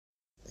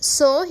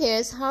So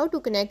here's how to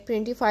connect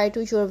Printify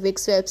to your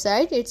Wix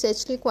website. It's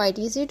actually quite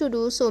easy to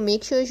do, so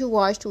make sure you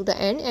watch to the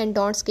end and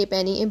don't skip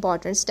any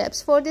important steps.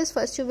 For this,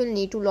 first you will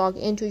need to log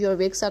into your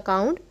Wix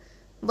account.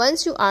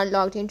 Once you are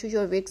logged into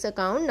your Wix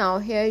account, now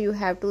here you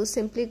have to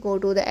simply go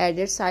to the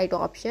edit site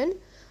option.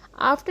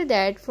 After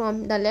that,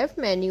 from the left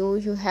menu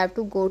you have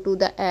to go to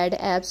the add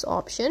apps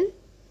option.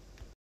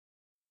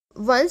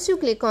 Once you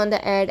click on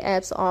the add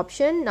apps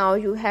option, now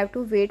you have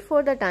to wait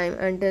for the time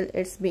until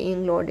it's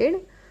being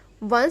loaded.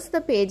 Once the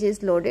page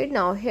is loaded,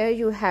 now here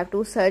you have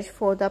to search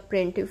for the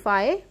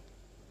Printify.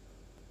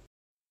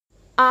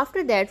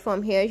 After that,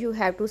 from here you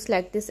have to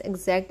select this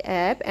exact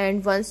app,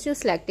 and once you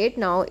select it,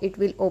 now it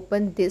will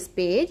open this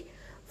page.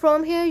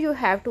 From here you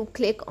have to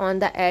click on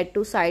the add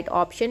to site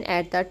option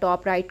at the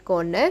top right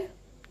corner.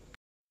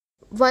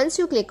 Once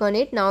you click on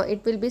it, now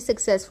it will be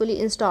successfully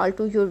installed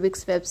to your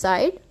Wix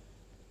website.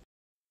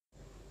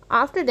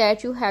 After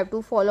that, you have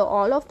to follow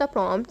all of the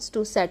prompts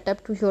to set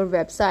up to your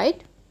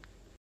website.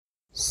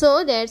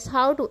 So that's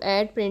how to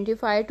add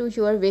Printify to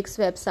your Wix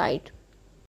website.